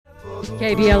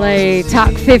KBLA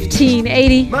Talk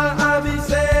 1580.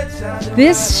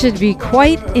 This should be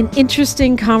quite an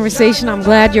interesting conversation. I'm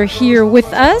glad you're here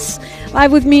with us.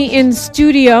 Live with me in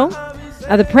studio,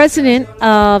 the president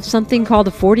of something called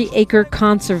the 40-Acre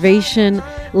Conservation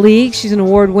League. She's an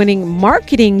award-winning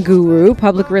marketing guru,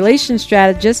 public relations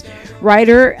strategist,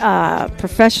 writer,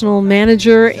 professional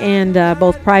manager in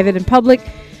both private and public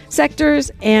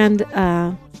sectors. And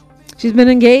she's been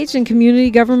engaged in community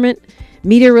government,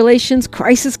 media relations,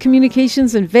 crisis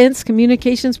communications, events,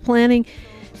 communications planning,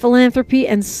 philanthropy,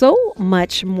 and so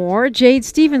much more. Jade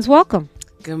Stevens, welcome.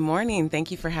 Good morning.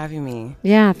 Thank you for having me.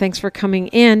 Yeah, thanks for coming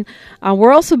in.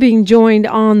 We're also being joined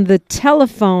on the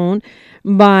telephone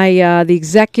by the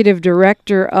executive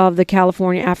director of the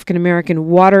California African American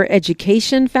Water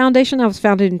Education Foundation. That was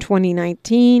founded in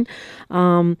 2019.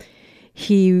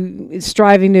 He is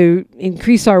striving to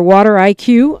increase our water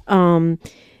IQ.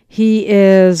 He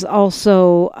is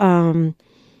also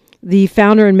the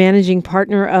founder and managing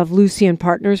partner of Lucy &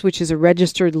 Partners, which is a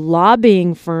registered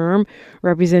lobbying firm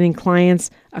representing clients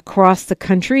across the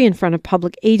country in front of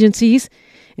public agencies,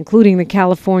 including the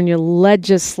California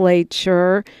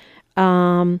legislature.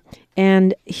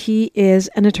 And he is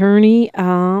an attorney.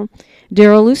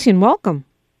 Daryl Lucian, welcome.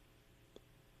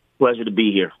 Pleasure to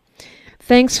be here.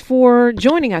 Thanks for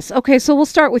joining us. Okay, so we'll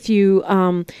start with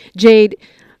you, Jade.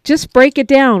 Just break it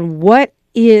down. What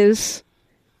is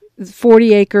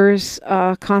 40 Acres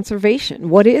Conservation?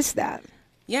 What is that?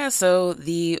 Yeah, so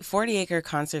the 40-Acre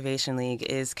Conservation League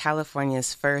is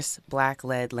California's first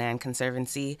Black-led land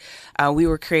conservancy. We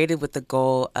were created with the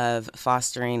goal of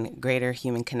fostering greater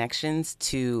human connections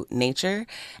to nature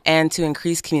and to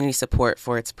increase community support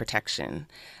for its protection.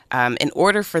 In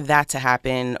order for that to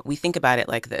happen, we think about it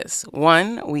like this.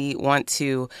 One, we want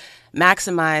to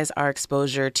maximize our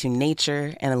exposure to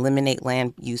nature and eliminate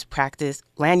land use practices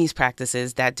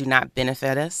that do not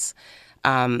benefit us.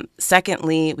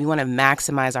 Secondly, we want to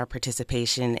maximize our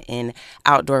participation in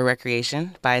outdoor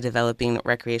recreation by developing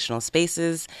recreational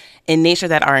spaces in nature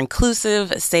that are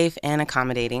inclusive, safe, and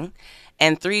accommodating.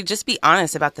 And three, just be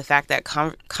honest about the fact that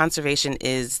conservation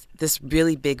is this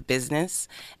really big business,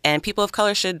 and people of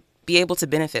color should be able to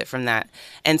benefit from that.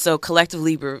 And so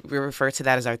collectively, we refer to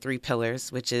that as our three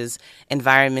pillars, which is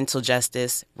environmental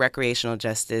justice, recreational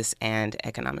justice, and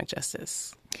economic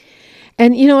justice.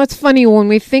 And, you know, it's funny when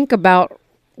we think about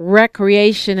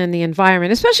recreation and the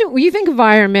environment, especially when you think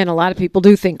environment, a lot of people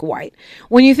do think white.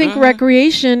 When you think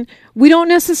recreation, we don't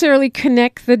necessarily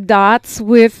connect the dots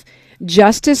with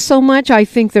justice so much. I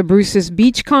think the Bruce's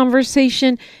Beach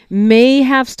conversation may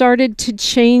have started to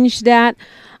change that.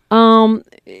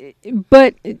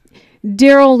 But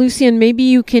Daryl Lucian, maybe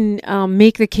you can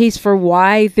make the case for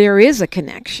why there is a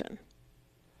connection.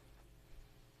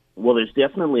 Well, there's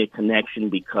definitely a connection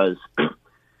because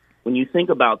when you think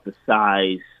about the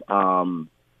size, and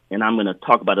I'm going to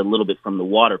talk about it a little bit from the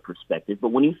water perspective, but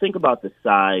when you think about the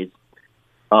size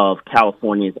of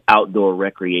California's outdoor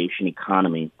recreation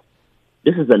economy,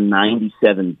 this is a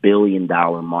 $97 billion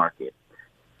market,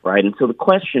 right? And so the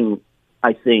question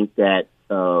I think that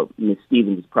Ms.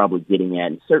 Stevens is probably getting at,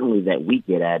 and certainly that we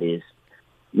get at, is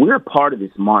we're a part of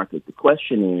this market. The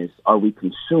question is, are we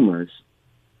consumers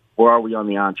or are we on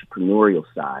the entrepreneurial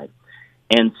side?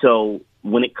 And so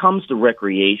when it comes to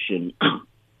recreation,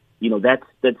 you know, that's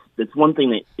one thing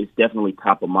that is definitely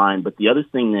top of mind. But the other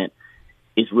thing that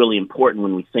is really important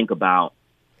when we think about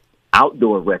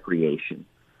outdoor recreation,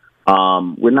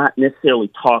 we're not necessarily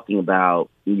talking about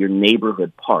your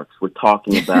neighborhood parks. We're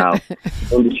talking about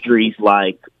industries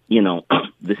like, you know,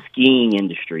 the skiing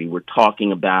industry. We're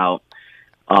talking about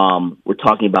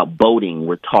boating.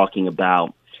 We're talking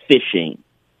about fishing.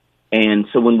 And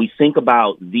so when we think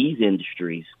about these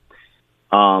industries,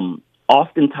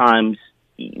 oftentimes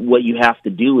what you have to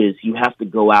do is you have to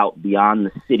go out beyond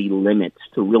the city limits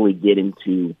to really get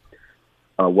into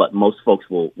what most folks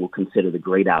will consider the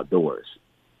great outdoors.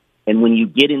 And when you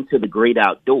get into the great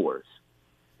outdoors,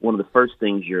 one of the first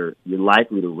things you're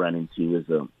likely to run into is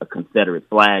a Confederate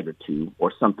flag or two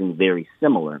or something very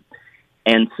similar.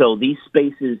 And so these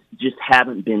spaces just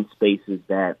haven't been spaces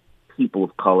that people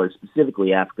of color,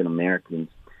 specifically African Americans,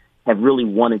 have really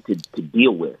wanted to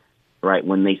deal with, right,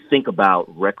 when they think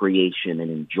about recreation and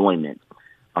enjoyment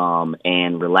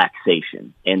and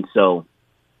relaxation. And so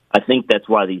I think that's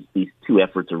why these two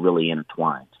efforts are really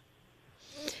intertwined.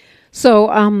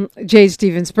 So, Jade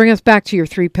Stevens, bring us back to your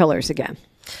three pillars again.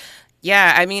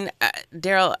 Yeah, I mean,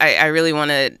 Daryl, I really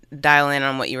want to dial in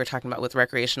on what you were talking about with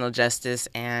recreational justice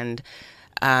and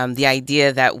the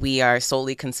idea that we are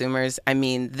solely consumers. I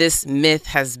mean, this myth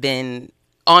has been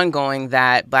ongoing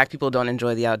that Black people don't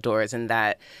enjoy the outdoors and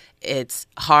that it's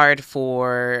hard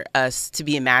for us to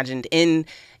be imagined in,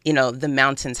 the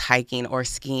mountains hiking or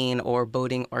skiing or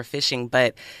boating or fishing.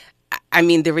 But I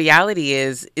mean, the reality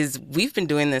is we've been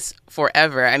doing this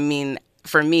forever. I mean,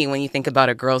 for me, when you think about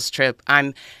a girls' trip,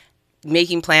 I'm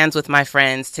making plans with my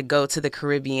friends to go to the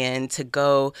Caribbean, to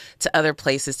go to other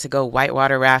places, to go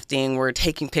whitewater rafting. We're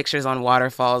taking pictures on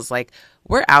waterfalls. Like,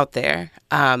 we're out there.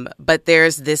 But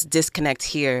there's this disconnect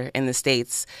here in the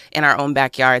States, in our own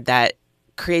backyard, that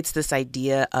creates this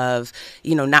idea of,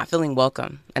 not feeling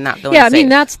welcome and not feeling Yeah, I safe. mean,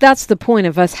 that's the point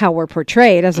of us, how we're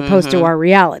portrayed as opposed to our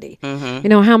reality.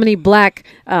 How many black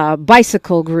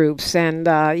bicycle groups and,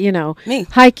 Me.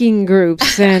 hiking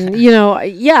groups and,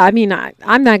 yeah, I mean,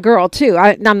 I'm that girl too.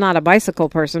 I'm not a bicycle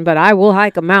person, but I will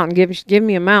hike a mountain. Give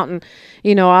me a mountain,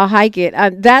 I'll hike it.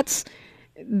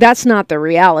 That's not the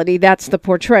reality. That's the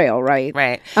portrayal, right?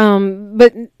 Right.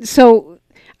 But so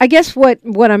I guess what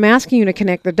I'm asking you to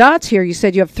connect the dots here, you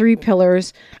said you have 3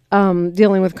 pillars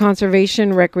dealing with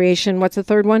conservation, recreation. What's the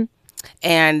third one?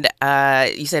 And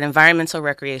you said environmental,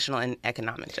 recreational, and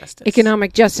economic justice.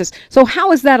 Economic justice. So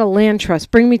how is that a land trust?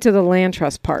 Bring me to the land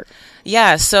trust part.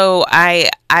 Yeah, so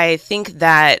I think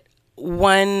that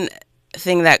one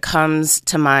thing that comes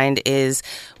to mind is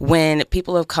when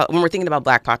when we're thinking about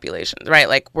Black populations, right?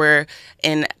 Like, we're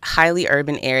in highly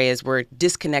urban areas, we're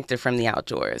disconnected from the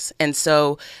outdoors. And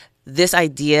so this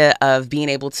idea of being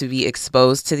able to be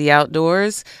exposed to the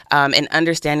outdoors, and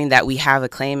understanding that we have a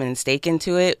claim and stake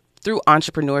into it through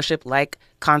entrepreneurship like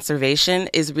conservation,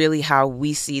 is really how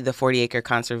we see the 40 Acre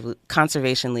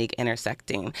Conservation League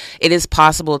intersecting. It is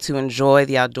possible to enjoy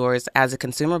the outdoors as a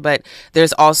consumer, but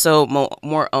there's also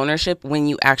more ownership when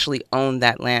you actually own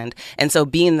that land. And so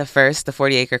being the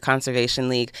 40 Acre Conservation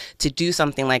League to do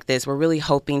something like this, we're really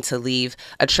hoping to leave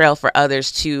a trail for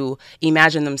others to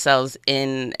imagine themselves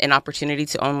in an opportunity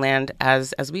to own land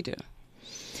as we do.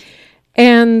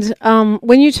 And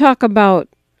when you talk about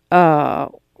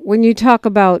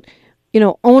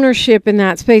ownership in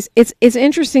that space, it's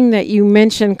interesting that you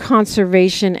mentioned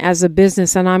conservation as a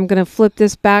business, and I'm going to flip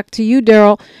this back to you,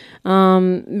 Daryl,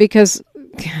 because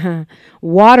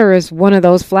water is one of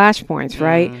those flashpoints,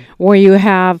 right? Where you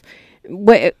have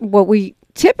what we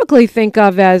typically think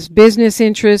of as business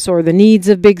interests or the needs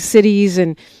of big cities,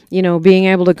 and being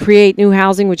able to create new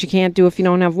housing, which you can't do if you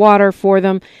don't have water for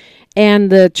them, and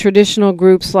the traditional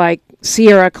groups like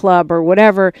Sierra Club or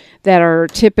whatever that are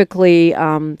typically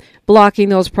blocking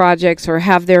those projects or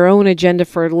have their own agenda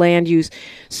for land use.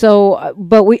 So,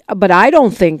 but I don't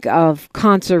think of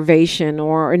conservation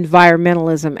or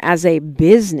environmentalism as a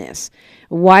business.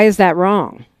 Why is that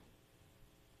wrong?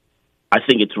 I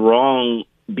think it's wrong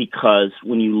because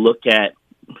when you look at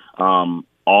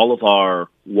all of our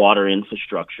water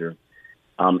infrastructure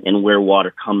and where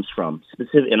water comes from,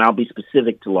 and I'll be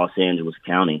specific to Los Angeles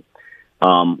County.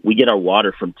 We get our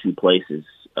water from 2 places.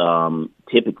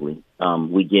 Typically,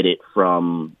 we get it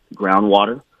from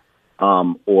groundwater,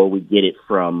 or we get it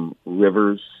from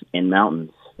rivers and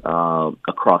mountains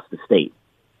across the state,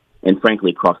 and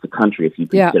frankly across the country. If you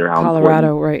consider how Colorado,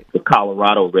 important right, the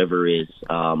Colorado River is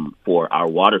for our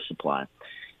water supply.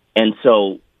 And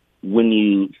so, when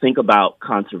you think about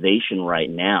conservation right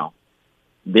now,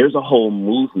 there's a whole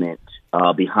movement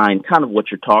behind kind of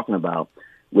what you're talking about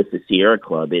with the Sierra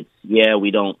Club. It's,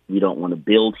 we don't want to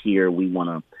build here. We want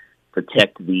to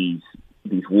protect these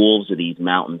wolves or these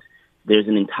mountains. There's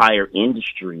an entire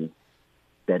industry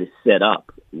that is set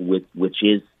up which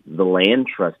is the land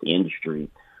trust industry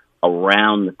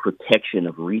around the protection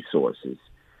of resources.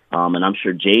 And I'm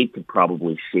sure Jade could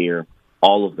probably share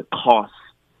all of the costs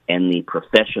and the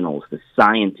professionals, the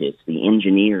scientists, the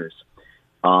engineers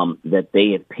that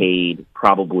they have paid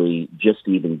probably just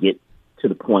to even get to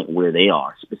the point where they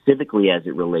are, specifically as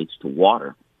it relates to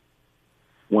water.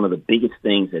 One of the biggest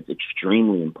things that's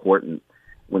extremely important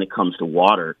when it comes to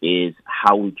water is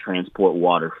how we transport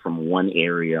water from one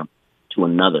area to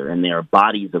another. And there are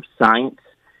bodies of science,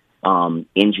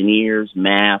 engineers,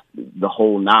 math, the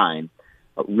whole nine,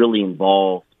 really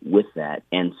involved with that.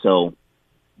 And so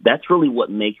that's really what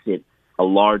makes it a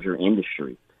larger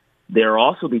industry. There are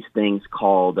also these things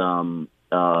called in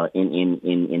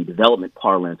development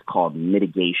parlance called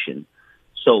mitigation.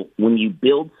 So when you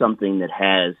build something that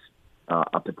has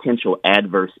a potential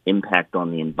adverse impact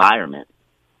on the environment,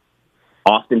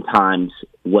 oftentimes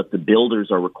what the builders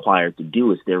are required to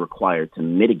do is they're required to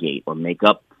mitigate or make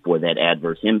up for that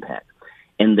adverse impact.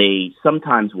 And they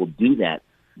sometimes will do that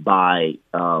by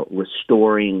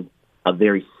restoring a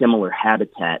very similar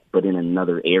habitat, but in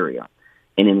another area.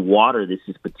 And in water, this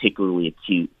is particularly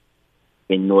acute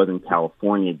in Northern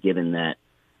California, given that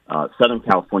Southern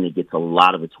California gets a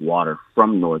lot of its water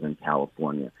from Northern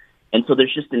California. And so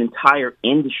there's just an entire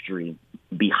industry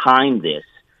behind this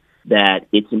that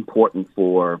it's important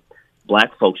for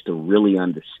Black folks to really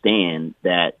understand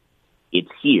that it's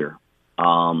here.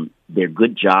 They're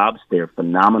good jobs. They're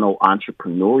phenomenal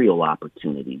entrepreneurial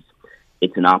opportunities.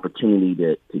 It's an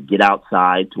opportunity to get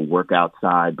outside, to work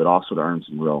outside, but also to earn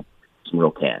some real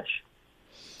cash.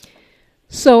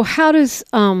 So how does,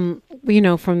 from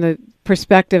the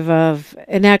perspective of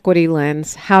an equity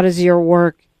lens, how does your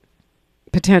work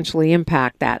potentially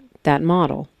impact that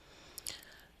model?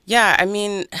 Yeah, I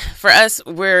mean, for us,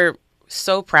 we're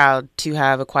so proud to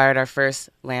have acquired our first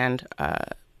land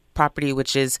property,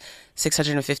 which is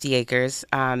 650 acres.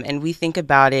 And we think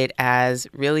about it as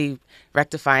really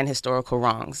rectifying historical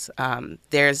wrongs.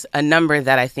 There's a number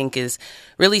that I think is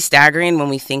really staggering when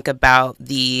we think about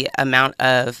the amount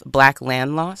of Black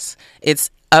land loss. It's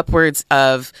upwards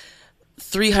of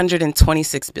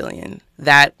 326 billion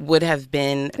that would have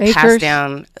been passed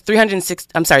down.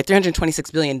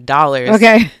 $326 billion.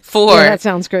 Okay. For that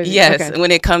sounds crazy. Yes, okay.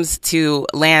 When it comes to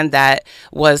land that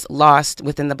was lost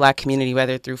within the Black community,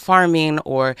 whether through farming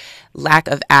or lack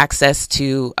of access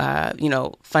to,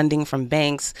 funding from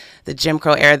banks, the Jim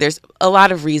Crow era. There's a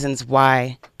lot of reasons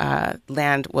why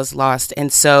land was lost,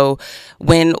 and so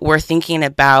when we're thinking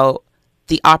about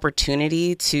the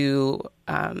opportunity to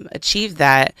achieve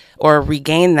that or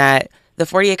regain that, the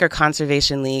 40-Acre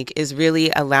Conservation League is really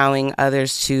allowing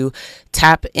others to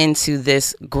tap into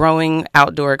this growing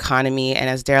outdoor economy. And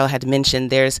as Daryl had mentioned,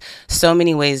 there's so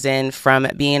many ways in, from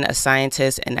being a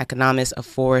scientist, an economist, a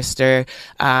forester,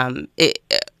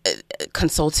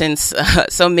 consultants.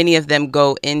 So many of them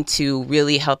go into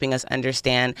really helping us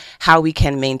understand how we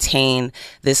can maintain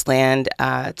this land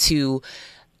to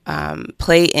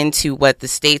play into what the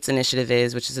state's initiative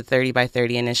is, which is a 30 by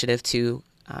 30 initiative to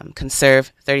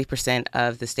conserve 30%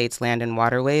 of the state's land and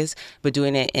waterways, but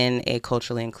doing it in a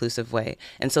culturally inclusive way.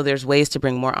 And so there's ways to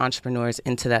bring more entrepreneurs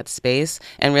into that space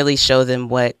and really show them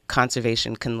what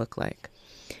conservation can look like.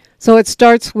 So it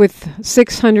starts with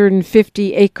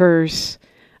 650 acres.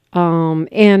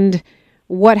 And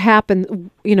what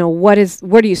happened, where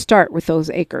do you start with those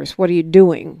acres? What are you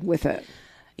doing with it?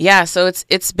 Yeah, so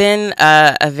it's been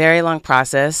a very long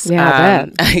process. Yeah,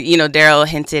 I bet. Daryl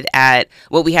hinted at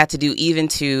what we had to do even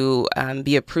to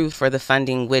be approved for the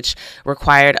funding, which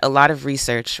required a lot of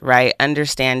research, right?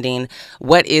 Understanding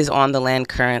what is on the land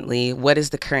currently, what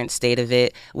is the current state of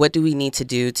it, what do we need to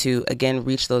do to, again,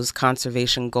 reach those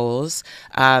conservation goals.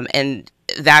 And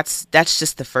that's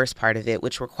just the first part of it,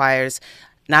 which requires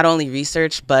not only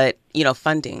research, but,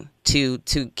 funding to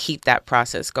keep that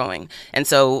process going. And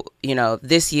so,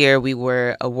 this year we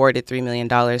were awarded $3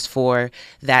 million for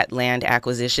that land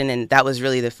acquisition. And that was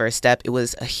really the first step. It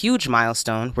was a huge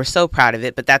milestone. We're so proud of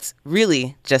it, but that's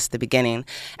really just the beginning.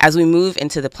 As we move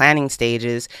into the planning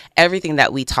stages, everything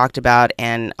that we talked about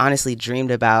and honestly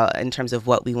dreamed about in terms of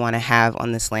what we want to have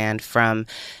on this land, from,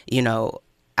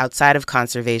 outside of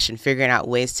conservation, figuring out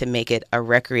ways to make it a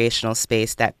recreational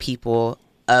space that people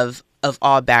of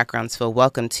all backgrounds feel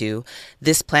welcome to.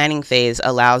 This planning phase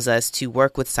allows us to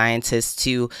work with scientists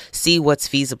to see what's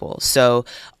feasible. So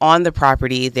on the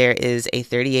property, there is a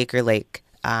 30-acre lake.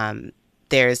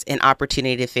 There's an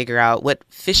opportunity to figure out what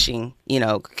fishing,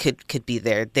 could be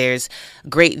there. There's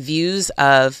great views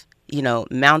of,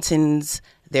 mountains.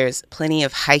 There's plenty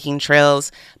of hiking trails,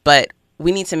 but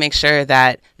we need to make sure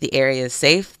that the area is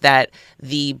safe, that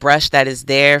the brush that is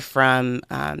there from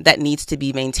that needs to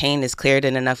be maintained is cleared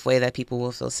in enough way that people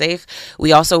will feel safe.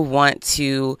 We also want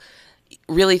to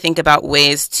really think about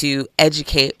ways to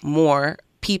educate more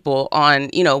people on,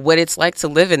 what it's like to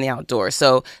live in the outdoors.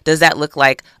 So does that look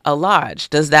like a lodge?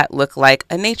 Does that look like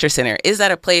a nature center? Is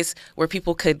that a place where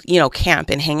people could, camp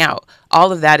and hang out?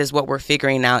 All of that is what we're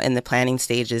figuring out in the planning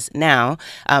stages now,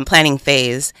 planning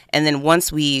phase. And then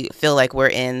once we feel like we're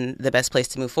in the best place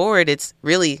to move forward, it's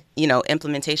really,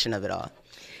 implementation of it all.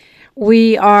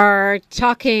 We are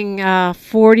talking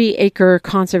 40-Acre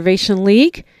Conservation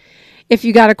League. If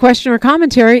you got a question or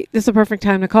commentary, this is a perfect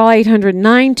time to call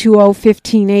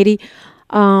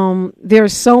 800-920-1580.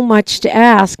 There's so much to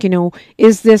ask.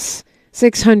 Is this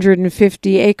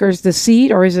 650 acres the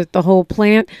seed, or is it the whole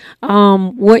plant?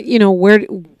 Where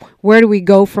do we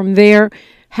go from there?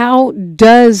 How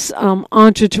does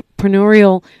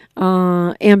entrepreneurial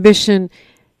ambition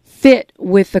fit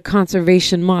with the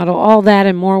conservation model? All that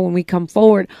and more when we come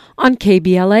forward on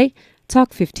KBLA Talk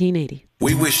 1580.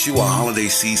 We wish you a holiday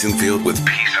season filled with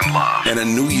peace and love, and a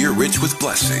new year rich with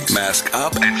blessings. Mask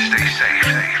up and stay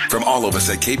safe. From all of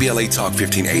us at KBLA Talk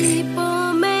 1580.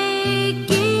 People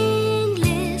making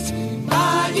lists,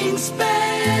 buying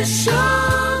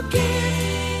special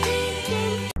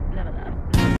gifts.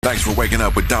 Thanks for waking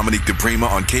up with Dominique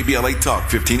DePrima on KBLA Talk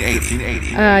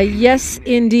 1580. Yes,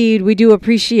 indeed. We do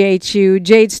appreciate you.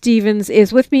 Jade Stevens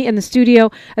is with me in the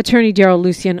studio. Attorney Daryl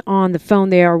Lucian on the phone.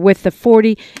 They are with the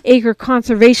 40 Acre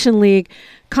Conservation League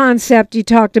concept. You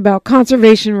talked about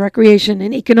conservation, recreation,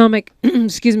 and economic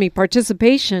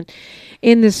participation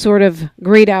in this sort of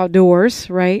great outdoors,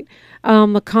 right?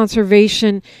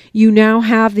 Conservation, you now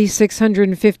have these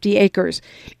 650 acres.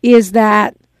 Is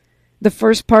that the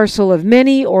first parcel of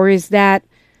many, or is that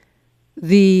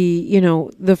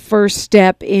the first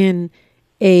step in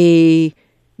a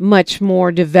much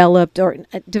more developed, or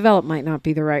developed might not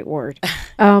be the right word,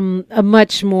 a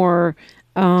much more,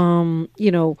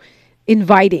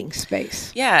 inviting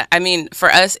space? Yeah, I mean, for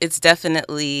us, it's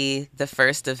definitely the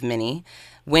first of many.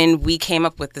 When we came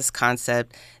up with this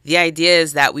concept, the idea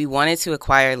is that we wanted to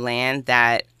acquire land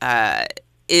that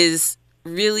is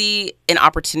really an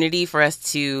opportunity for us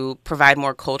to provide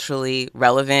more culturally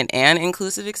relevant and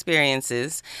inclusive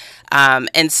experiences.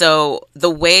 And so the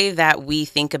way that we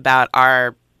think about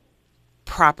our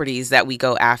properties that we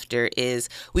go after is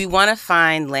we want to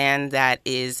find land that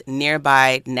is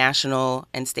nearby national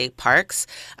and state parks,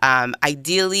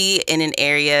 ideally in an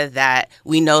area that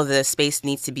we know the space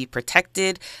needs to be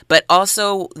protected, but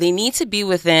also they need to be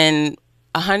within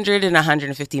 100 and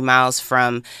 150 miles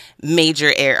from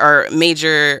major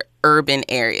urban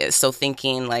areas. So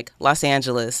thinking like Los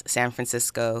Angeles, San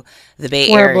Francisco, the Bay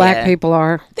Area. Where black people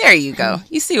are. There you go.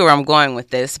 You see where I'm going with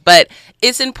this. But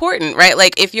it's important, right?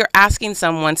 Like if you're asking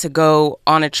someone to go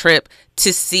on a trip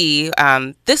to see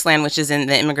this land, which is in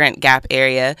the Immigrant Gap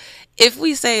area, if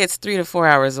we say it's 3 to 4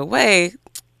 hours away,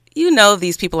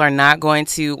 these people are not going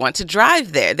to want to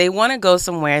drive there. They want to go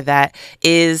somewhere that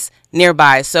is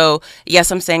nearby. So yes,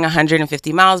 I'm saying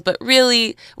 150 miles, but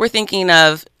really we're thinking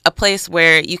of a place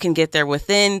where you can get there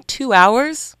within 2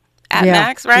 hours at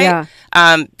max, right? Yeah.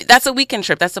 That's a weekend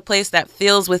trip. That's a place that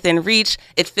feels within reach.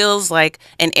 It feels like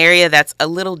an area that's a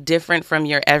little different from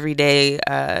your everyday,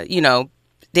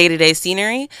 day-to-day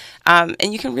scenery.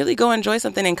 And you can really go enjoy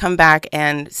something and come back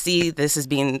and see this as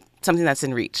being something that's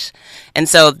in reach. And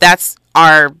so that's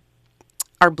our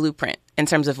blueprint in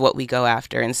terms of what we go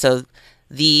after. And so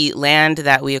the land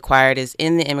that we acquired is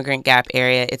in the Immigrant Gap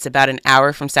area. It's about an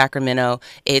hour from Sacramento.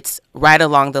 It's right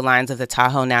along the lines of the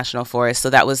Tahoe National Forest. So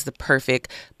that was the perfect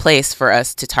place for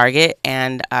us to target.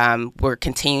 And we're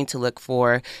continuing to look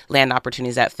for land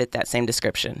opportunities that fit that same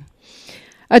description.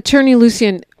 Attorney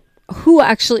Lucian, who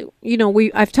actually,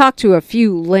 I've talked to a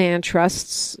few land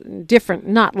trusts, different,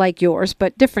 not like yours,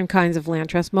 but different kinds of land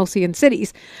trusts, mostly in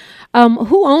cities.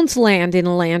 Who owns land in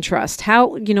a land trust?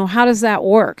 How does that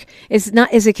work? Is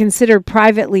it considered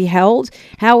privately held?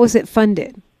 How is it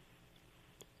funded?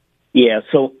 Yeah,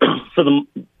 so for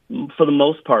the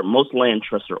most part, most land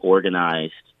trusts are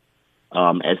organized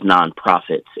as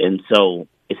nonprofits, and so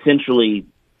essentially,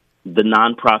 the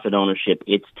nonprofit ownership,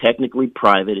 it's technically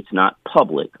private. It's not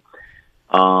public,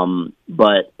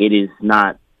 but it is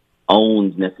not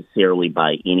owned necessarily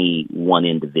by any one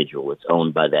individual. It's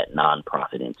owned by that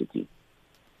nonprofit entity.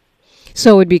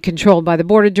 So it would be controlled by the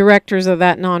board of directors of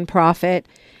that nonprofit.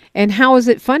 And how is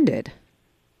it funded?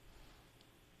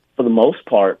 For the most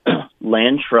part,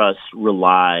 land trusts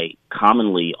rely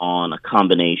commonly on a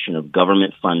combination of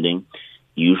government funding,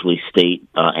 usually state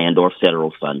and or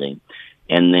federal funding,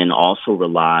 and then also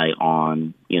rely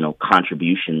on,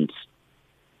 contributions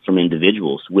from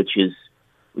individuals, which is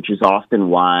often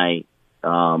why,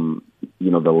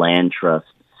 the land trust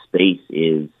space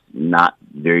is not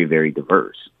very, very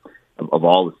diverse. Of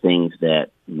all the things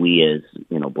that we as,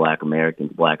 Black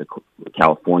Americans, Black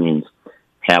Californians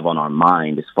have on our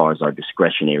mind as far as our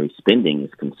discretionary spending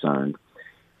is concerned,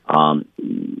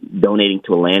 donating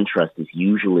to a land trust is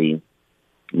usually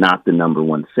not the number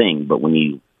one thing. But when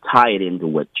you tie it into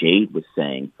what Jade was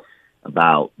saying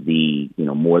about the,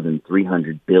 more than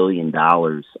 $300 billion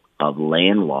of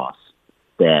land loss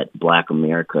that Black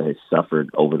America has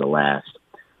suffered over the last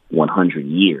 100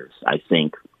 years, I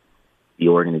think the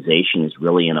organization is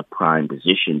really in a prime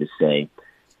position to say,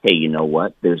 hey, you know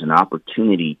what? There's an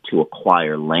opportunity to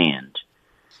acquire land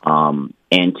and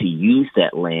to use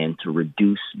that land to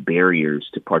reduce barriers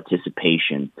to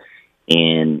participation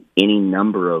in any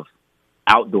number of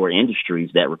outdoor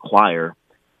industries that require,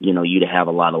 you to have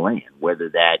a lot of land, whether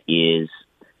that is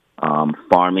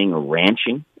farming or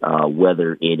ranching,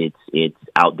 whether it's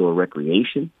outdoor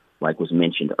recreation, like was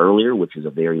mentioned earlier, which is a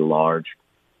very large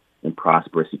and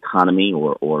prosperous economy,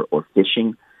 or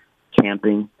fishing,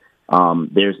 camping.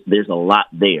 There's a lot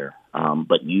there,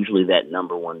 but usually that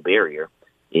number one barrier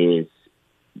is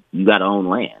you got to own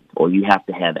land, or you have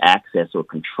to have access or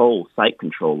site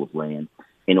control of land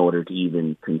in order to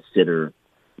even consider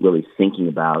really thinking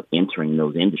about entering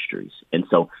those industries. And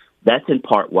so that's in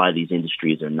part why these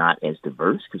industries are not as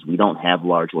diverse, because we don't have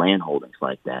large land holdings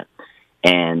like that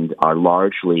and are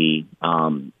largely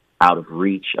out of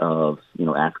reach of,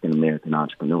 African American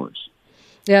entrepreneurs.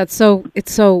 Yeah, it's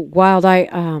so wild. I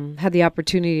had the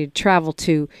opportunity to travel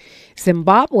to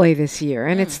Zimbabwe this year,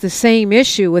 and it's the same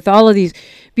issue with all of these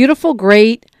beautiful,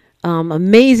 great,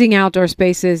 amazing outdoor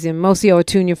spaces in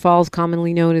Mosi-oa-Tunya Falls,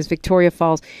 commonly known as Victoria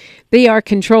Falls. They are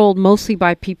controlled mostly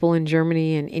by people in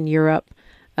Germany and in Europe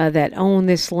that own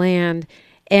this land,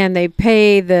 and they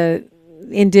pay the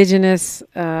indigenous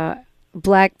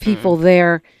black people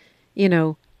there,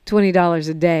 $20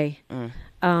 a day.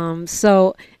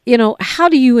 So, how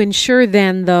do you ensure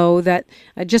then, though, that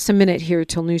just a minute here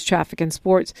till news, traffic, and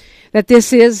sports, that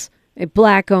this is a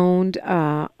black-owned,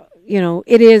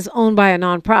 it is owned by a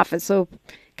nonprofit. So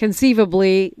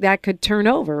conceivably that could turn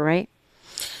over, right?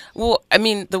 Well, I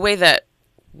mean, the way that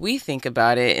we think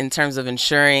about it in terms of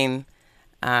ensuring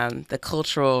the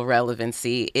cultural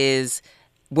relevancy is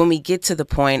when we get to the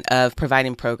point of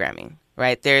providing programming,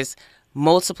 right? There's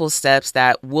multiple steps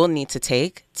that we'll need to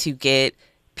take to get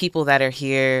people that are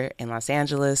here in Los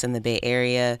Angeles and the Bay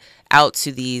Area out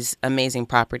to these amazing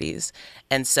properties.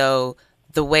 And so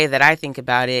the way that I think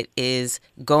about it is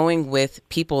going with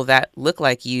people that look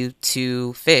like you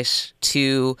to fish,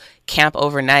 to camp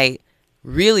overnight,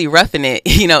 really roughing it,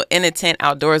 in a tent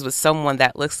outdoors with someone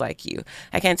that looks like you.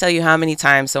 I can't tell you how many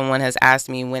times someone has asked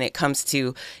me when it comes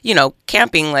to,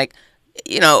 camping, like,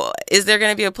 is there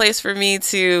going to be a place for me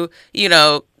to,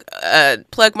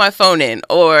 plug my phone in,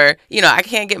 or, I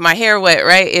can't get my hair wet,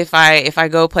 right? If I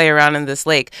go play around in this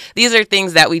lake. These are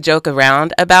things that we joke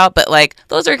around about, but like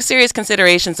those are serious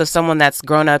considerations of someone that's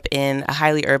grown up in a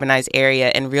highly urbanized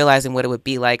area and realizing what it would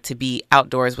be like to be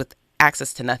outdoors with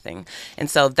access to nothing. And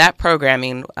so that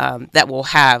programming that we'll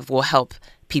have will help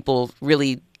people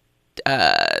really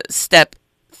step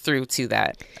through to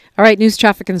that. All right, news,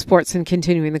 traffic, and sports, and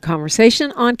continuing the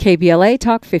conversation on KBLA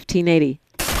Talk 1580.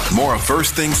 More of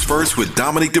First Things First with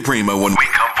Dominique DePrimo when we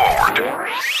come forward.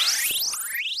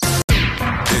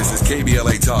 This is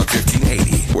KBLA Talk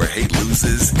 1580, where hate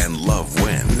loses and love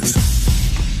wins.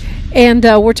 And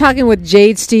we're talking with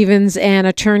Jade Stevens and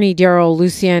attorney Daryl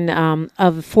Lucien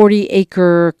of 40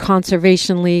 Acre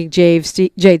Conservation League. Jade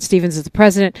Stevens is the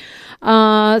president.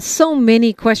 So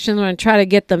many questions. I'm going to try to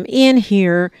get them in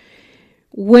here.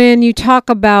 When you talk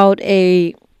about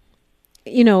a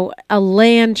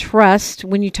land trust,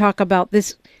 when you talk about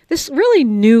this really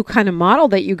new kind of model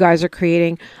that you guys are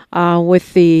creating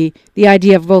with the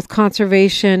idea of both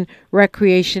conservation,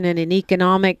 recreation, and an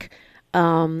economic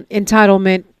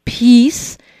entitlement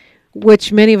piece,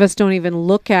 which many of us don't even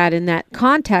look at in that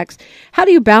context. How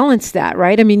do you balance that,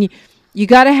 right? I mean, you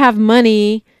got to have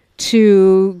money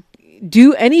to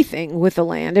do anything with the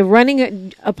land. And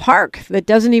running a park that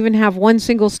doesn't even have one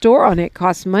single store on it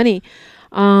costs money.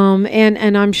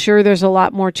 And I'm sure there's a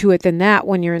lot more to it than that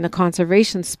when you're in the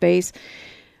conservation space.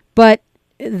 But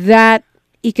that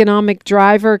economic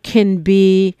driver can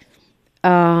be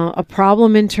a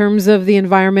problem in terms of the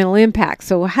environmental impact.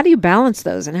 So how do you balance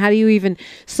those, and how do you even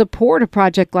support a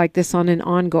project like this on an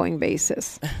ongoing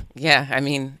basis? Yeah, I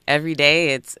mean, every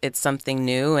day it's something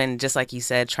new, and just like you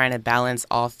said, trying to balance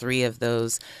all three of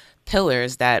those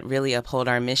pillars that really uphold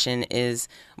our mission is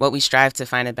what we strive to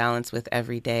find a balance with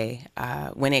every day.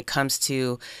 When it comes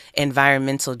to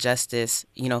environmental justice,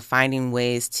 finding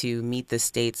ways to meet the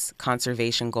state's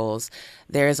conservation goals,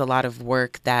 there is a lot of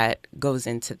work that goes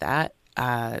into that.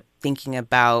 Thinking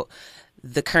about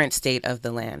the current state of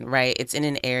the land, right? It's in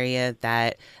an area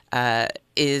that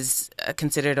is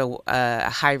considered a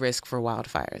high risk for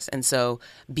wildfires. And so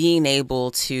being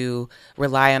able to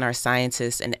rely on our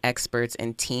scientists and experts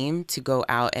and team to go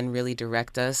out and really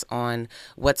direct us on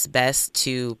what's best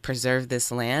to preserve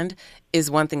this land is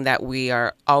one thing that we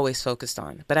are always focused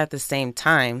on. But at the same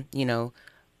time, being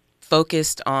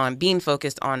focused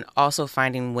on also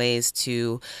finding ways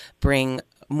to bring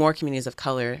more communities of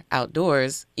color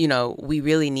outdoors. We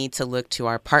really need to look to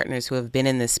our partners who have been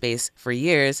in this space for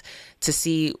years to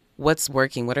see what's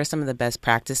working, what are some of the best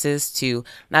practices to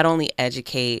not only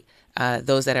educate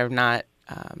those that are not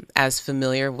as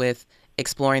familiar with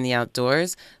exploring the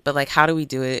outdoors, but like, how do we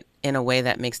do it in a way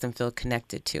that makes them feel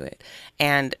connected to it?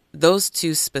 And those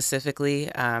two specifically,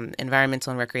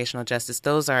 environmental and recreational justice,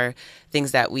 those are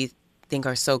things that we think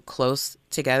are so close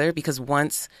together, because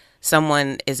once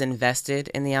someone is invested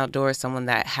in the outdoors, someone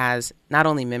that has not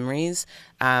only memories,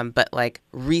 but like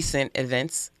recent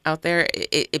events out there,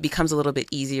 it becomes a little bit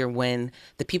easier when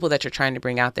the people that you're trying to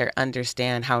bring out there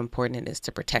understand how important it is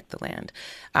to protect the land.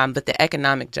 But the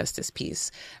economic justice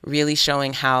piece, really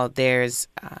showing how there's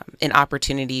an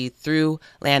opportunity through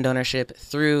land ownership,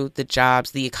 through the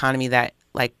jobs, the economy that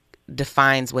like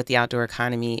defines what the outdoor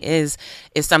economy is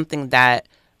something that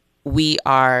we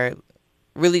are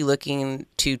really looking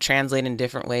to translate in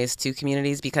different ways to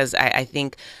communities, because I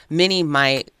think many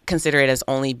might consider it as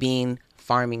only being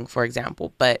farming, for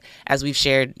example. But as we've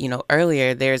shared,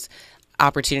 earlier, there's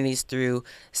opportunities through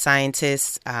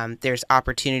scientists. There's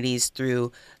opportunities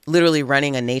through literally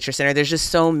running a nature center. There's just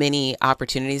so many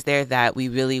opportunities there that we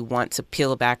really want to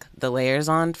peel back the layers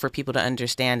on for people to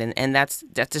understand. And that's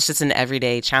just an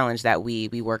everyday challenge that we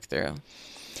work through.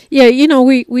 Yeah,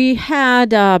 we had,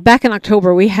 back in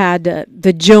October, we had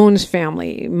the Jones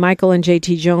family. Michael and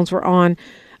JT Jones were on.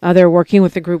 They're working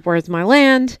with the group Where's My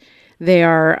Land. They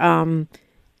are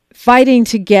fighting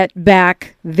to get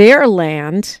back their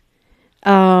land,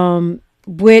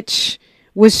 which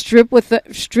was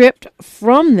stripped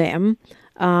from them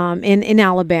in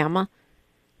Alabama,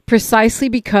 precisely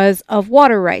because of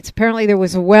water rights. Apparently there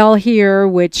was a well here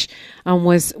which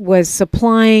was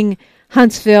supplying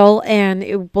Huntsville, and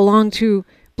it belonged to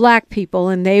black people,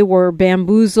 and they were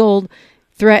bamboozled,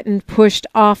 threatened, pushed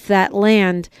off that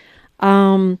land.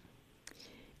 And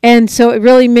so it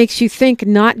really makes you think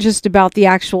not just about the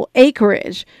actual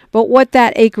acreage, but what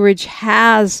that acreage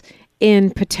has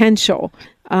in potential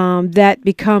that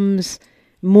becomes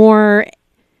more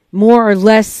or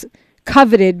less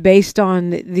coveted based on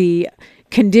the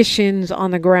conditions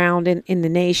on the ground in the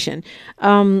nation.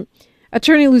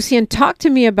 Attorney Lucien, talk to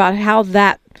me about how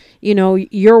that,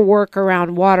 your work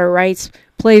around water rights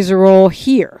plays a role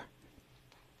here.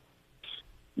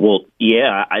 Well,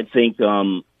 yeah, I think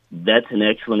that's an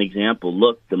excellent example.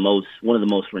 Look, one of the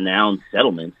most renowned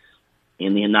settlements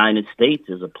in the United States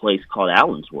is a place called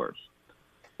Allensworth.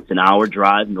 It's an hour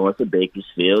drive north of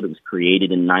Bakersfield. It was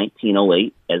created in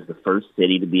 1908 as the first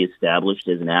city to be established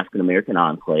as an African-American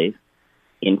enclave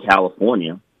in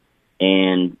California.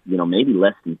 And, maybe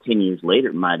less than 10 years later,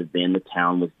 it might have been, the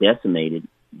town was decimated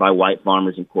by white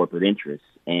farmers and corporate interests.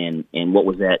 And what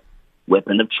was that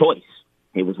weapon of choice?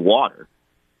 It was water.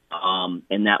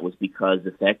 And that was because,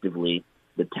 effectively,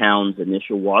 the town's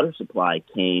initial water supply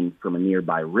came from a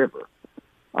nearby river.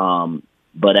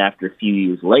 But after a few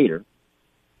years later,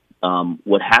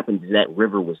 what happened is that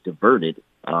river was diverted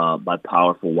by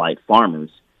powerful white farmers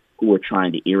who were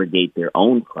trying to irrigate their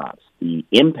own crops. The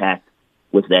impact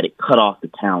was that it cut off the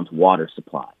town's water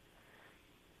supply.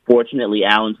 Fortunately,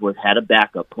 Allensworth had a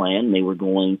backup plan. They were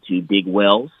going to dig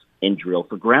wells and drill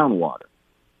for groundwater.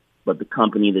 But the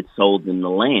company that sold them the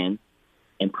land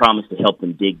and promised to help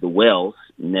them dig the wells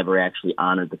never actually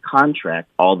honored the contract,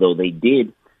 although they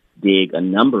did dig a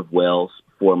number of wells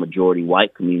for a majority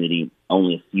white community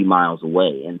only a few miles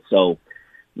away. And so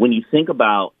when you think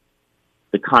about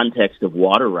the context of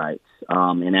water rights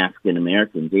in African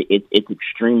Americans, it's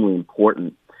extremely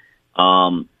important.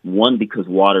 One, because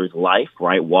water is life,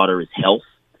 right? Water is health,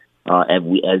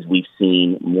 as we've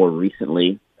seen more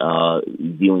recently,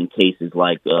 viewing cases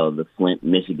like the Flint,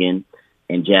 Michigan,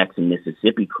 and Jackson,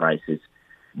 Mississippi crisis.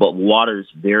 But water is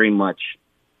very much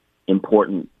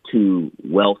important to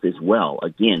wealth as well.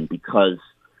 Again, because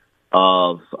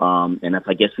of, and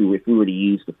if we were to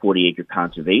use the 40 Acre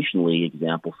Conservation League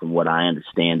example from what I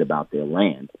understand about their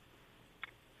land,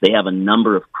 they have a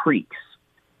number of creeks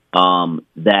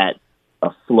that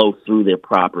flow through their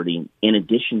property in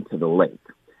addition to the lake.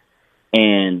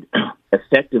 And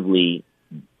effectively,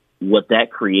 what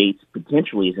that creates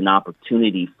potentially is an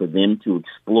opportunity for them to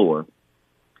explore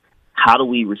how do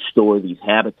we restore these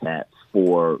habitats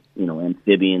for,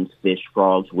 amphibians, fish,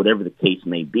 frogs, whatever the case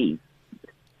may be.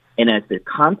 And as they're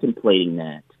contemplating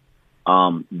that,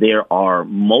 there are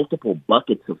multiple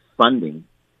buckets of funding,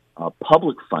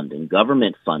 public funding,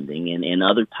 government funding, and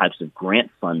other types of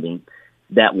grant funding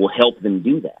that will help them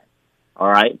do that. All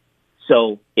right?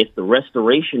 So if the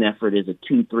restoration effort is a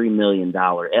 $2-3 million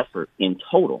effort in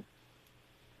total,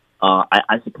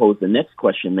 I suppose the next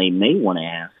question they may want to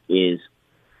ask is,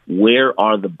 where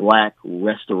are the black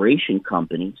restoration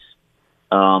companies,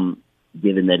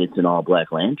 given that it's an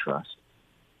all-black land trust,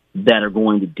 that are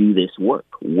going to do this work?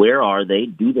 Where are they?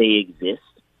 Do they exist?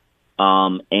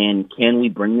 And can we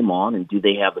bring them on? And do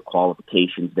they have the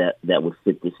qualifications that would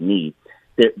fit this need?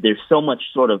 There's so much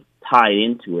sort of tied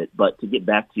into it. But to get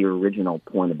back to your original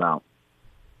point about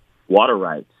water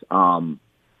rights,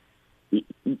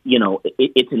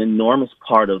 it's an enormous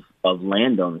part of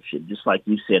land ownership. Just like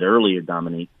you said earlier,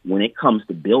 Dominique, when it comes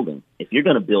to building, if you're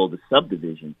going to build a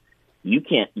subdivision, you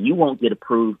won't get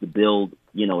approved to build,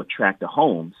 a tract of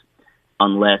homes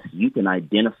unless you can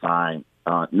identify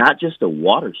not just a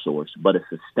water source, but a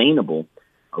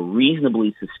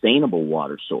reasonably sustainable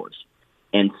water source.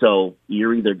 And so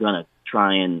you're either going to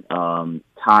try and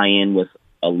tie in with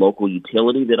a local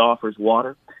utility that offers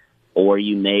water, or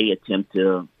you may attempt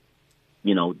to,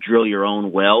 drill your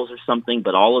own wells or something,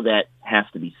 but all of that has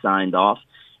to be signed off.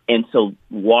 And so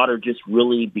water just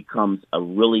really becomes a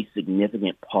really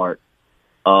significant part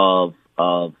of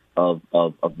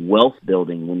wealth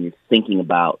building when you're thinking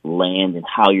about land and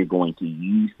how you're going to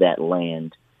use that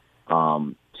land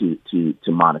to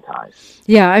monetize.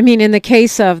 Yeah, I mean, in the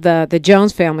case of the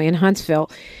Jones family in Huntsville,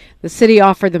 the city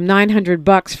offered them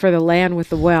 $900 for the land with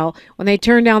the well. When they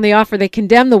turned down the offer, they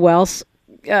condemned the well,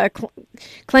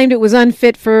 claimed it was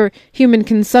unfit for human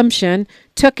consumption,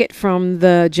 took it from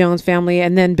the Jones family,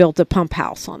 and then built a pump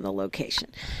house on the location.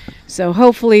 So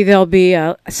hopefully there'll be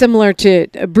similar to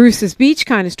Bruce's Beach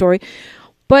kind of story.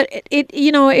 But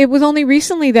it was only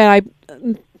recently that I,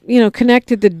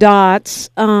 connected the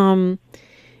dots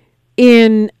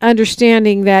in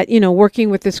understanding that,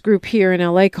 working with this group here in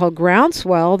LA called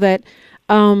Groundswell, that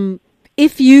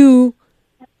if you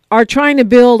are trying to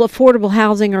build affordable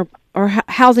housing or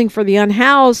housing for the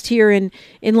unhoused here in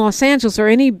Los Angeles or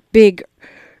any big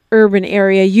urban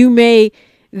area, you may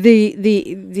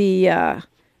the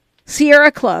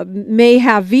Sierra Club may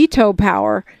have veto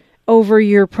power over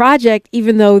your project,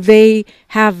 even though they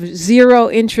have zero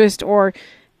interest or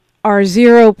are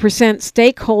 0%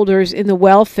 stakeholders in the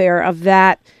welfare of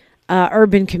that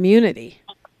urban community.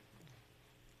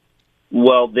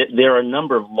 Well, there are a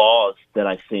number of laws that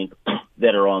I think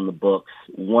that are on the books.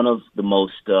 One of the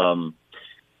most,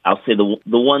 I'll say the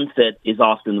ones that is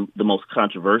often the most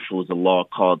controversial is a law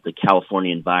called the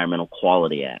California Environmental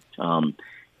Quality Act.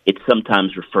 It's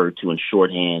sometimes referred to in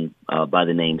shorthand by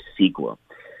the name CEQA.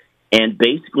 And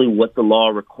basically what the law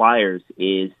requires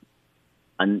is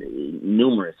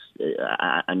numerous,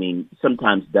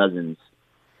 sometimes dozens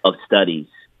of studies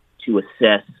to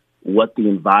assess what the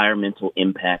environmental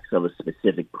impacts of a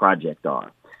specific project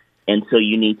are. And so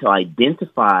you need to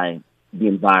identify the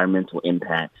environmental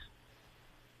impacts,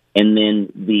 and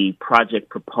then the project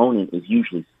proponent is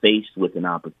usually faced with an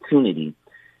opportunity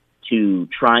to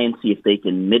try and see if they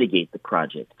can mitigate the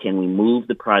project. Can we move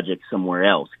the project somewhere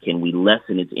else? Can we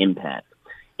lessen its impact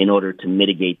in order to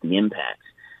mitigate the impacts?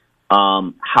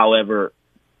 However,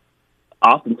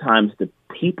 oftentimes the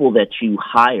people that you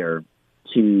hire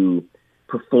to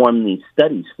perform these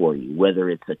studies for you, whether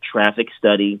it's a traffic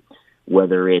study,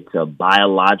 whether it's a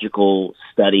biological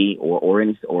study or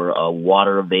a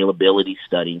water availability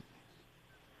study,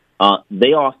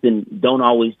 they often don't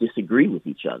always disagree with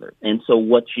each other. And so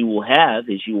what you will have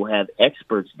is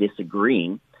experts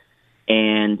disagreeing.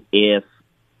 And if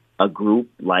a group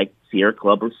like Sierra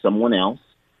Club or someone else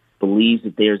believes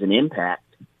that there's an impact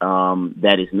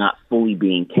that is not fully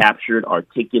being captured,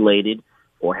 articulated,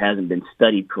 or hasn't been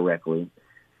studied correctly,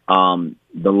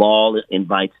 the law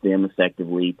invites them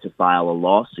effectively to file a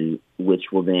lawsuit,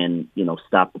 which will then,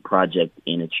 stop the project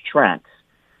in its tracks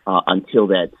until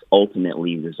that's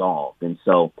ultimately resolved. And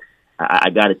so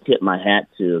I got to tip my hat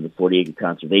to the 40 Acre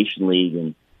Conservation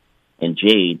League and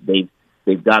Jade.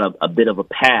 They've got a bit of a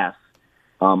path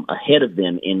ahead of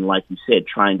them in, like you said,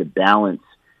 trying to balance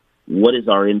what is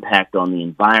our impact on the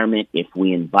environment if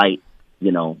we invite,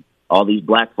 all these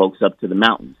black folks up to the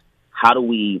mountains. How do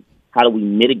we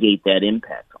mitigate that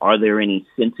impact? Are there any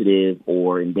sensitive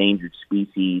or endangered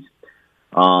species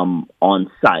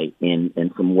on site?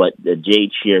 And from what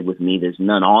Jade shared with me, there's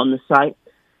none on the site,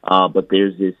 but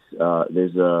there's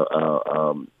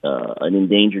an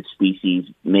endangered species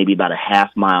maybe about a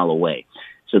half mile away.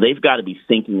 So they've got to be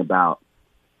thinking about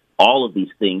all of these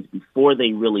things before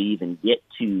they really even get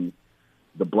to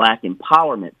the black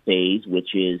empowerment phase,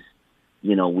 which is,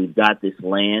 we've got this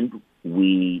land,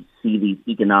 we see these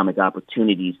economic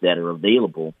opportunities that are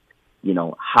available.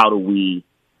 How do we,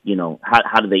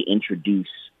 how do they introduce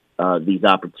these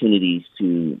opportunities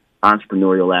to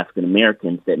entrepreneurial African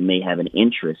Americans that may have an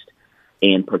interest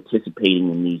in participating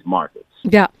in these markets?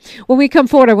 Yeah. When we come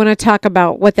forward, I want to talk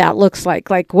about what that looks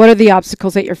like. Like, what are the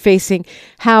obstacles that you're facing?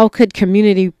 How could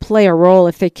community play a role,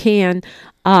 if they can,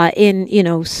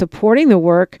 in, supporting the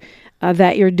work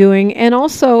that you're doing? And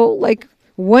also, like,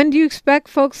 when do you expect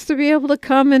folks to be able to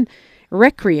come and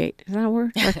recreate? Is that a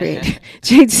word? Recreate.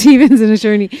 Jade Stevens and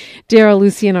attorney Daryl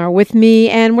Lucian are with me,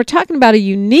 and we're talking about a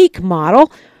unique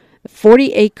model, the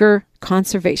 40 Acre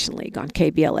Conservation League on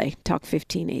KBLA Talk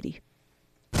 1580.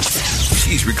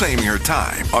 She's reclaiming her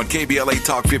time on KBLA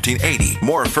Talk 1580.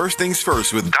 More First Things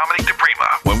First with Dominic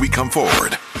DePrima when we come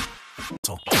forward.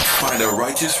 Find a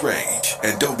righteous rage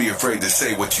and don't be afraid to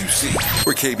say what you see.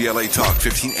 We're KBLA Talk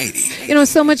 1580. You know,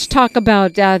 so much talk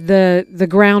about the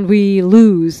ground we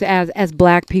lose as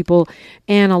Black people,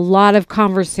 and a lot of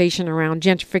conversation around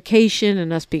gentrification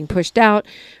and us being pushed out,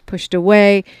 pushed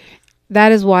away.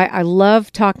 That is why I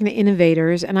love talking to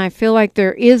innovators, and I feel like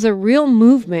there is a real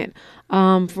movement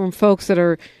from folks that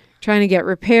are trying to get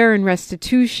repair and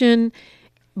restitution,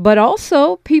 but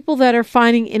also people that are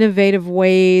finding innovative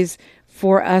ways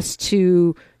for us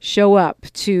to show up,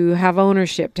 to have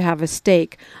ownership, to have a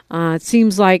stake. It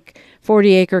seems like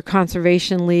 40 Acre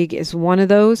Conservation League is one of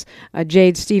those.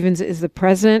 Jade Stevens is the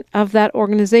president of that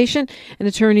organization, and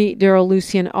Attorney Daryl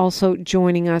Lucian also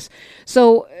joining us.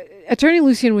 So Attorney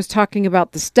Lucian was talking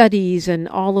about the studies and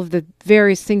all of the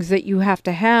various things that you have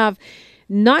to have,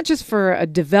 not just for a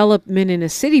development in a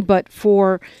city, but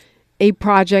for a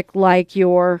project like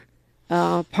your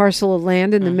parcel of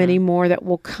land and the many more that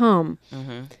will come.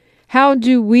 How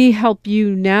do we help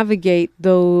you navigate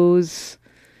those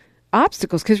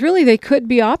obstacles? Because really they could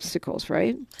be obstacles,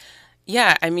 right?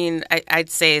 Yeah, I mean, I'd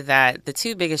say that the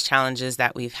two biggest challenges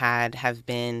that we've had have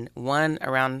been, one,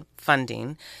 around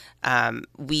funding.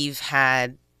 We've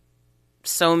had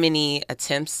so many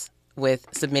attempts with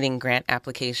submitting grant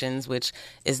applications, which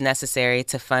is necessary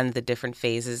to fund the different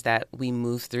phases that we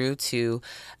move through to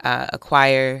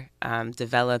acquire,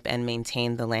 develop, and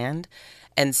maintain the land.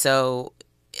 And so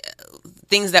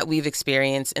things that we've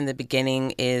experienced in the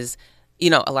beginning is,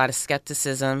 a lot of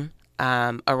skepticism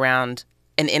around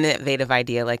an innovative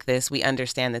idea like this. We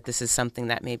understand that this is something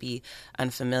that may be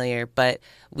unfamiliar, but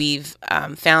we've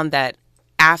found that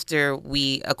after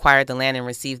we acquired the land and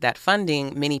received that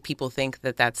funding, many people think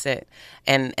that that's it.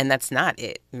 And that's not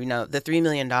it. The $3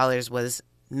 million was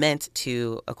meant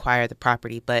to acquire the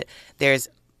property, but there's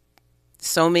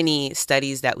so many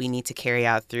studies that we need to carry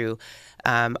out through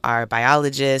our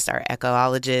biologists, our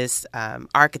ecologists,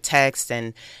 architects,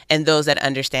 and those that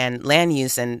understand land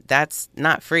use, and that's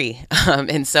not free.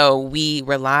 And so we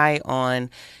rely on,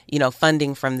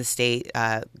 funding from the state,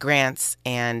 grants,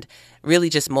 and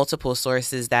really just multiple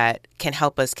sources that can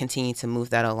help us continue to move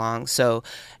that along. So,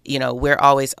 we're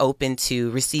always open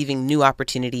to receiving new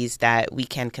opportunities that we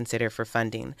can consider for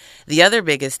funding. The other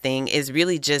biggest thing is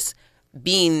really just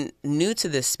being new to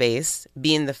this space,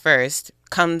 being the first,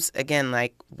 comes again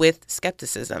with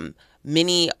skepticism.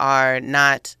 Many are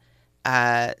not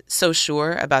so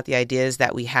sure about the ideas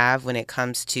that we have when it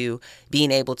comes to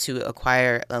being able to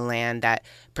acquire a land that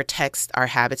protects our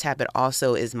habitat, but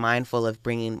also is mindful of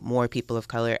bringing more people of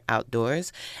color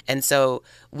outdoors. And so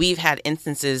we've had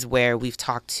instances where we've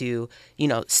talked to,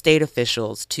 state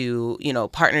officials, to,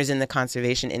 partners in the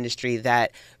conservation industry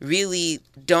that really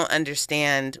don't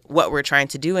understand what we're trying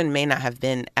to do and may not have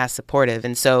been as supportive.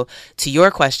 And so to your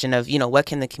question of, what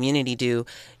can the community do?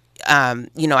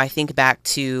 I think back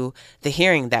to the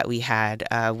hearing that we had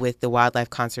with the Wildlife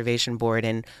Conservation Board,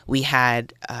 and we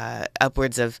had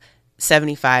upwards of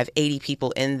 75, 80 people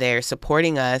in there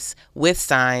supporting us with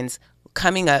signs,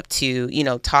 coming up to,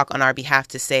 talk on our behalf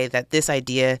to say that this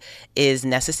idea is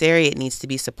necessary, it needs to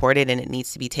be supported, and it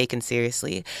needs to be taken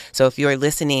seriously. So if you're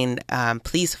listening,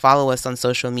 please follow us on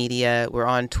social media. We're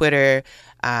on Twitter.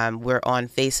 We're on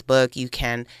Facebook. You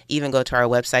can even go to our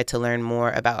website to learn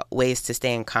more about ways to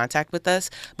stay in contact with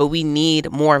us. But we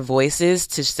need more voices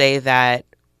to say that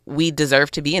we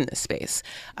deserve to be in this space.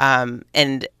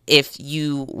 And if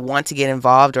you want to get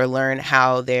involved or learn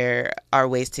how there are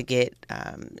ways to get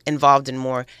involved in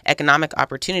more economic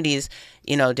opportunities,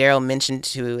 Daryl mentioned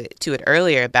to it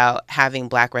earlier about having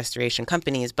Black restoration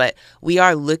companies, but we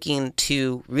are looking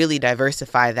to really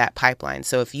diversify that pipeline.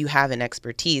 So if you have an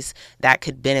expertise that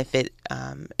could benefit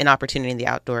an opportunity in the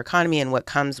outdoor economy and what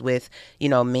comes with,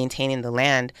 maintaining the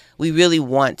land, we really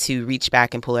want to reach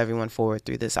back and pull everyone forward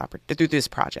through this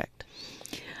project.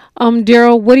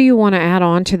 Daryl, what do you want to add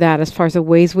on to that as far as the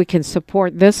ways we can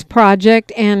support this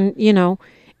project and,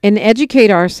 and educate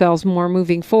ourselves more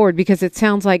moving forward? Because it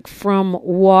sounds like from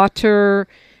water,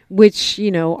 which,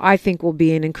 I think will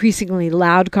be an increasingly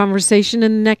loud conversation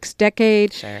in the next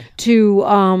decade, sure,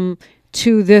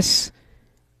 to this,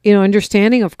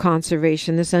 understanding of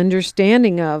conservation, this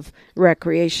understanding of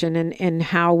recreation and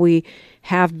how we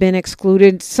have been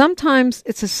excluded. Sometimes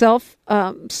it's a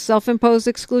self-imposed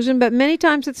exclusion, but many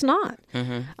times it's not.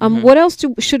 What else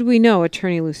should we know,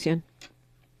 Attorney Lucian?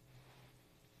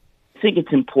 I think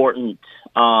it's important.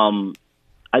 I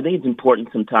think it's important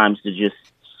sometimes to just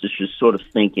sort of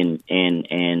think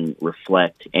and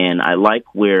reflect. And I like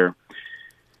where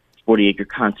 40 Acre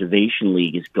Conservation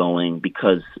League is going,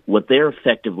 because what they're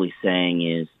effectively saying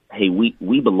is, hey,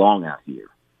 we belong out here.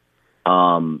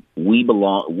 We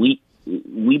belong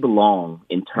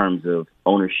in terms of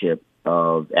ownership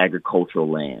of agricultural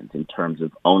lands, in terms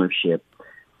of ownership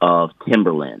of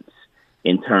timberlands,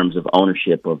 in terms of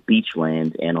ownership of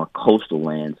beachlands and or coastal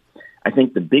lands. I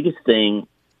think the biggest thing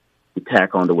to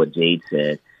tack on to what Jade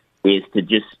said is to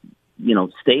just,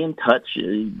 stay in touch.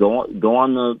 Go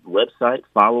on the website,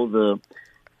 follow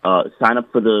sign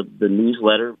up for the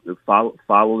newsletter,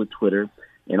 follow the Twitter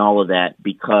and all of that,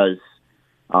 because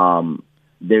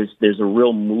there's a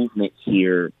real movement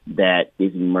here that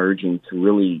is emerging to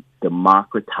really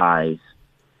democratize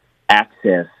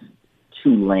access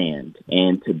to land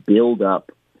and to build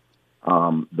up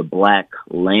the Black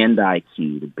land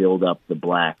IQ, to build up the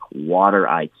Black water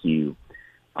IQ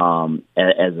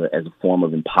as a form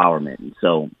of empowerment. And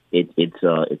so it's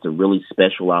a really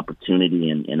special opportunity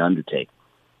and undertaking.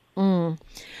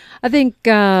 I think,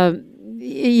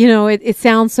 it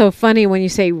sounds so funny when you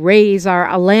say raise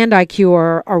our land IQ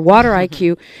or our water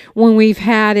IQ when we've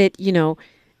had it,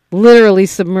 literally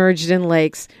submerged in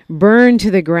lakes, burned to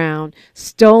the ground,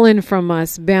 stolen from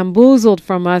us, bamboozled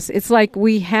from us. It's like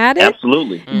we had it.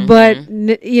 Absolutely. But,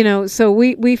 so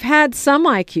we've had some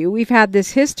IQ. We've had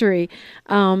this history.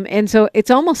 And so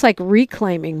it's almost like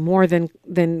reclaiming more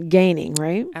than gaining,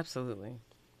 right? Absolutely.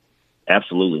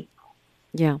 Absolutely.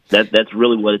 Yeah. That's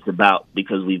really what it's about,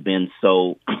 because we've been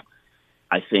so,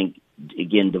 I think,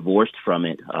 again, divorced from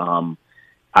it.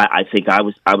 I think I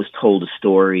was told a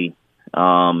story,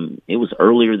 it was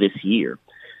earlier this year,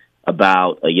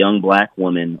 about a young Black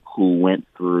woman who went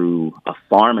through a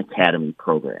farm academy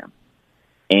program,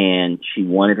 and she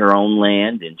wanted her own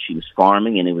land, and she was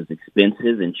farming, and it was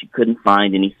expensive, and she couldn't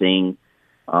find anything,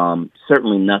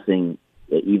 certainly nothing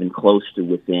even close to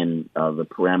within the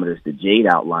parameters that Jade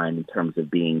outlined in terms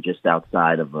of being just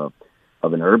outside of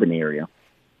an urban area.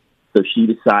 So she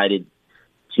decided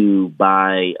to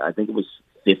buy, I think it was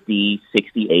 50,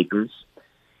 60 acres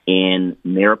in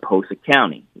Mariposa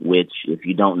County, which, if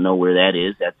you don't know where that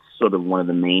is, that's sort of one of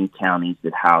the main counties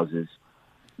that houses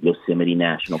Yosemite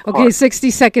National Park. Okay,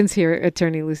 60 seconds here,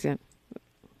 Attorney Lucien.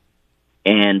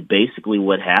 And basically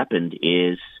what happened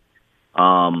is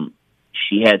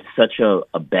she had such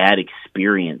a bad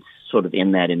experience sort of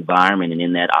in that environment and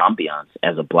in that ambiance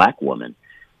as a Black woman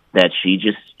that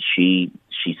she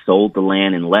sold the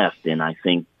land and left. And I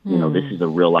think, this is a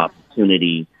real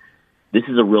opportunity. This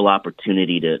is a real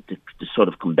opportunity to sort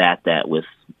of combat that with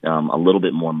a little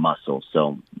bit more muscle.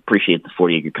 So appreciate the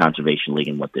 40 Acre Conservation League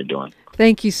and what they're doing.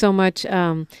 Thank you so much.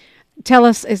 Tell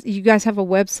us, you guys have a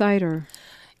website or?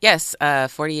 Yes,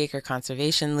 40 Acre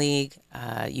Conservation League.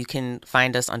 You can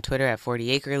find us on Twitter at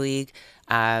 40 Acre League.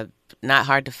 Not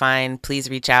hard to find. Please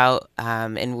reach out,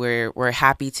 and we're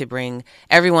happy to bring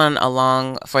everyone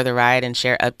along for the ride and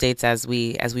share updates as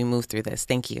we move through this.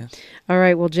 Thank you. All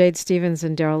right. Well, Jade Stevens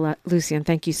and Daryl Lucien,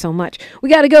 thank you so much. We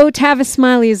got to go. Tavis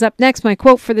Smiley is up next. My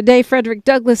quote for the day: Frederick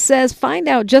Douglass says, "Find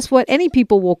out just what any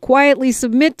people will quietly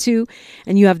submit to,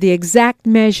 and you have the exact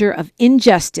measure of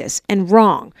injustice and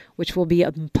wrong which will be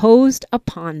imposed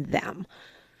upon them."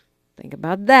 Think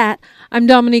about that. I'm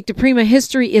Dominique DePrima.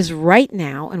 History is right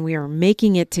now, and we are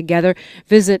making it together.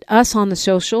 Visit us on the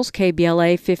socials,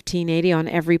 KBLA 1580 on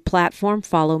every platform.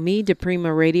 Follow me,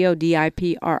 DePrima Radio,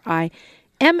 DIPRIMA,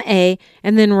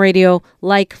 and then radio.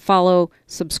 Like, follow,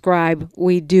 subscribe.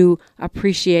 We do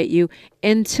appreciate you.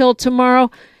 Until tomorrow,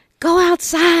 go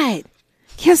outside.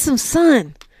 Get some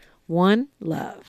sun. One love.